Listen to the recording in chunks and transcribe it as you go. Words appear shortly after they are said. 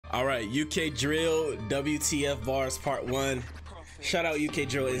All right, UK Drill, WTF Bars Part 1. Shout out UK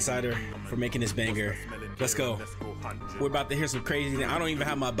Drill Insider for making this banger. Let's go. We're about to hear some crazy things. I don't even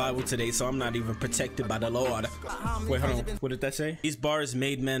have my Bible today, so I'm not even protected by the Lord. Wait, hold on. What did that say? These bars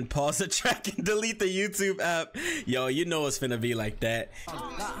made men pause the track and delete the YouTube app. Yo, you know it's finna be like that.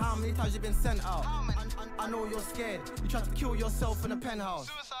 How many times you been sent out? I know you're scared. You tried to kill yourself in a penthouse.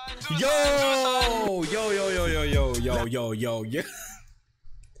 Yo! Yo.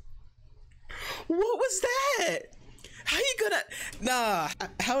 What was that? How you gonna, nah,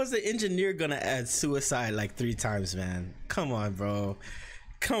 how is the engineer gonna add suicide like 3 times, man? Come on, bro.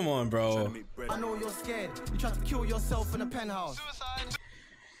 Come on, bro. I know you're scared. You tried to kill yourself in a penthouse.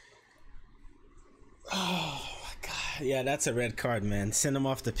 Oh my God. Yeah, that's a red card, man. Send him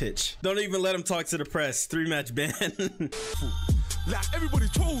off the pitch. Don't even let him talk to the press. 3-match ban. Like everybody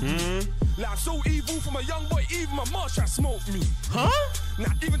told me, like I'm so evil from a young boy, even my mom try to smoke me. Huh?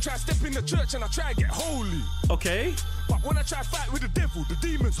 Now even try to step in the church and I try to get holy. Okay. But when I try to fight with the devil, the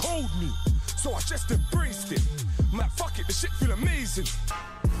demons hold me. So I just embraced it. Man, fuck it, the shit feel amazing.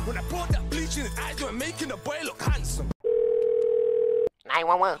 When I poured that bleach in his eyes, they were making the boy look handsome.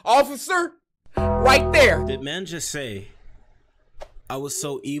 911. Officer, right there. Did man just say, I was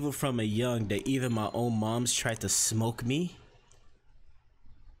so evil from a young that even my own moms tried to smoke me?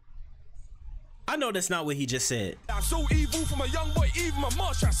 I know that's not what he just said. I'm so evil from a young boy, even my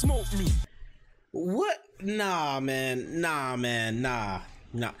mom try to smoke me. What? Nah, man. Nah.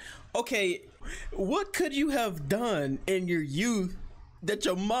 Okay, what could you have done in your youth that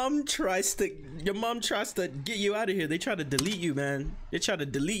your mom tries to get you out of here? They try to delete you, man. They try to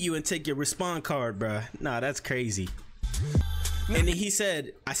delete you and take your respawn card, bruh. Nah, that's crazy. And then he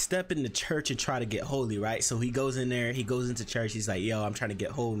said, I step in the church and try to get holy, right? So he goes in there, he goes into church, he's like, yo, I'm trying to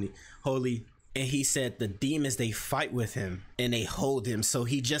get holy. And he said the demons, they fight with him and they hold him. So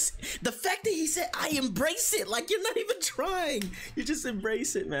he just, the fact that he said, I embrace it, like you're not even trying. You just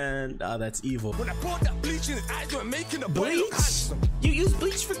embrace it, man. Oh, that's evil. When I poured that bleach in his eyes, they were making a boy look Bleach? handsome. You use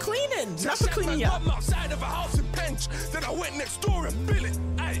bleach for cleaning, not for cleaning up. I'm outside of a house in Pench. Then I went next door and built it.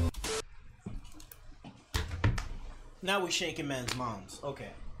 Aye. Now we're shaking man's moms. Okay.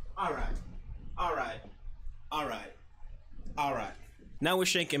 All right. Now we're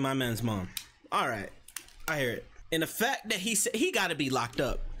shaking my man's mom. All right. I hear it. And the fact that he said he got to be locked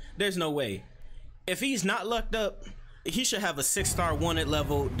up. There's no way. If he's not locked up, he should have a 6-star wanted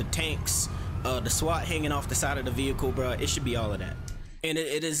level, the tanks, the SWAT hanging off the side of the vehicle, bro. It should be all of that. And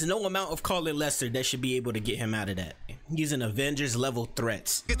it is no amount of calling Lester that should be able to get him out of that. He's an Avengers level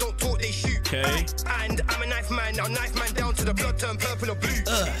threat. You don't talk, they shoot. Okay. And I'm a knife man, now knife man down to the blood turn purple or blue.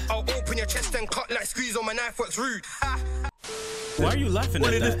 I'll open your chest and cut like squeeze on my knife, what's rude? Why are you laughing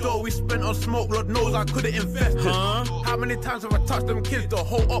at that? This door we spent on smoke, Lord knows I couldn't invest it. How many times have I touched them kids, the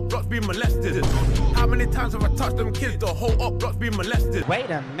whole up block's been molested? How many times have I touched them kids, the whole up block's been molested? Wait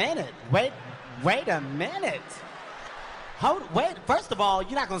a minute. Wait a minute. Wait, first of all,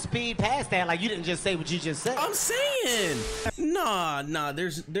 you're not gonna speed past that like you didn't just say what you just said. I'm saying, nah,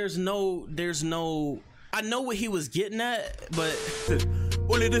 there's no, I know what he was getting at, but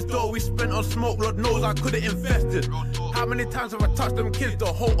only this door we spent on smoke, Lord knows I couldn't invest it. How many times have I touched them kids, the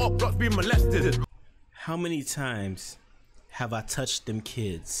whole up block's been molested? How many times have I touched them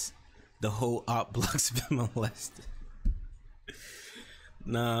kids? The whole op block's been molested.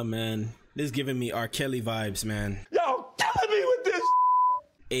 Nah, man, this is giving me R. Kelly vibes, man. Yo, killing me with this.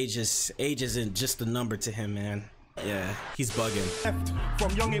 Age isn't just a number to him, man. Yeah, he's bugging.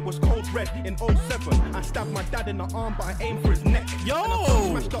 From young it was cold red in 07. I stabbed my dad in the arm, but I aimed for his neck. Yo! And I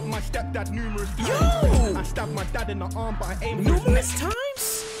smashed up my stepdad numerous times. Yo! I stabbed my dad in the arm, but I aimed for his neck.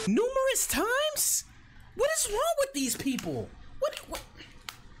 Numerous times? What is wrong with these people?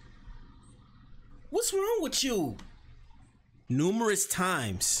 What's wrong with you? Numerous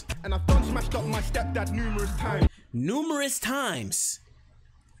times. And I've done smashed up my stepdad numerous times. Numerous times.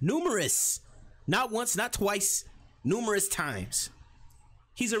 Numerous. Not once, not twice. Numerous times.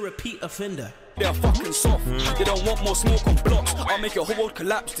 He's a repeat offender. They're fucking soft. They don't want more smoke on blocks. I'll make your whole world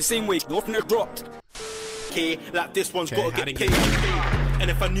collapse the same way nothing had dropped. Okay, like this one's gotta get paid.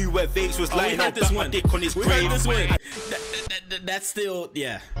 And if I knew where Vapes was lying, I'd back my dick on his grave. That's still,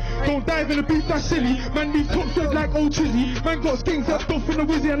 yeah. Don't dive in the beef, that's silly. Man, me top straight like old Chizzy. Man got skinks that stuff in the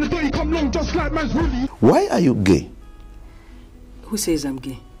wizzy and the dirty come long just like man's really. Why are you gay? Who says I'm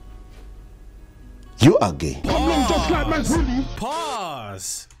gay? You are gay. Come long just like man's really.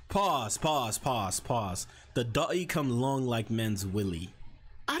 Pause. The dotty come long like men's willy.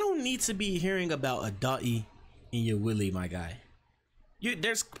 I don't need to be hearing about a dotty in your willy, my guy.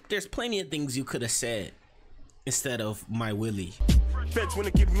 There's plenty of things you could have said instead of my willy. Feds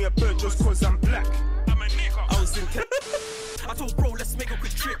wanna give me a bird just cause I'm black. I'm a nigga. I was in I told bro, let's make a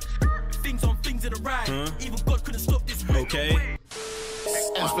quick trip. Things on things in a ride. Even God couldn't stop this. Okay.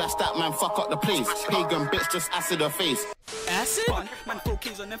 Splash that man, fuck up the place. Pagan bitch, just acid her face. Acid? Man, throw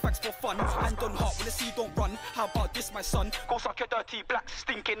kings on them facts for fun. And don't heart when the sea don't run. How about this, my son? Go suck your dirty black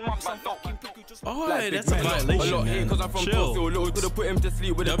stinking mum. Son, fucking cuckoo just. Oh, that's a violation, man. Chill. Could've put him to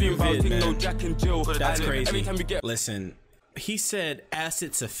sleep with a WVid, man. no Jack and Jill. That's crazy. Every time we get Listen, he said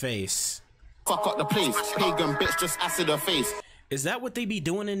acid to face. Fuck up the place. Pagan bitch, just acid her face. Is that what they be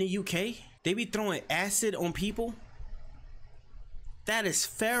doing in the UK? They be throwing acid on people? That is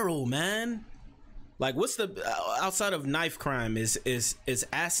feral, man. Like, what's the outside of knife crime? Is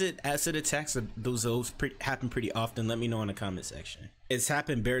acid attacks? Those happen pretty often. Let me know in the comment section. It's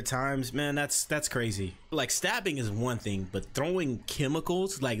happened bare times, man. That's crazy. Like, stabbing is one thing, but throwing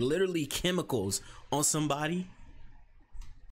chemicals, like literally chemicals, on somebody,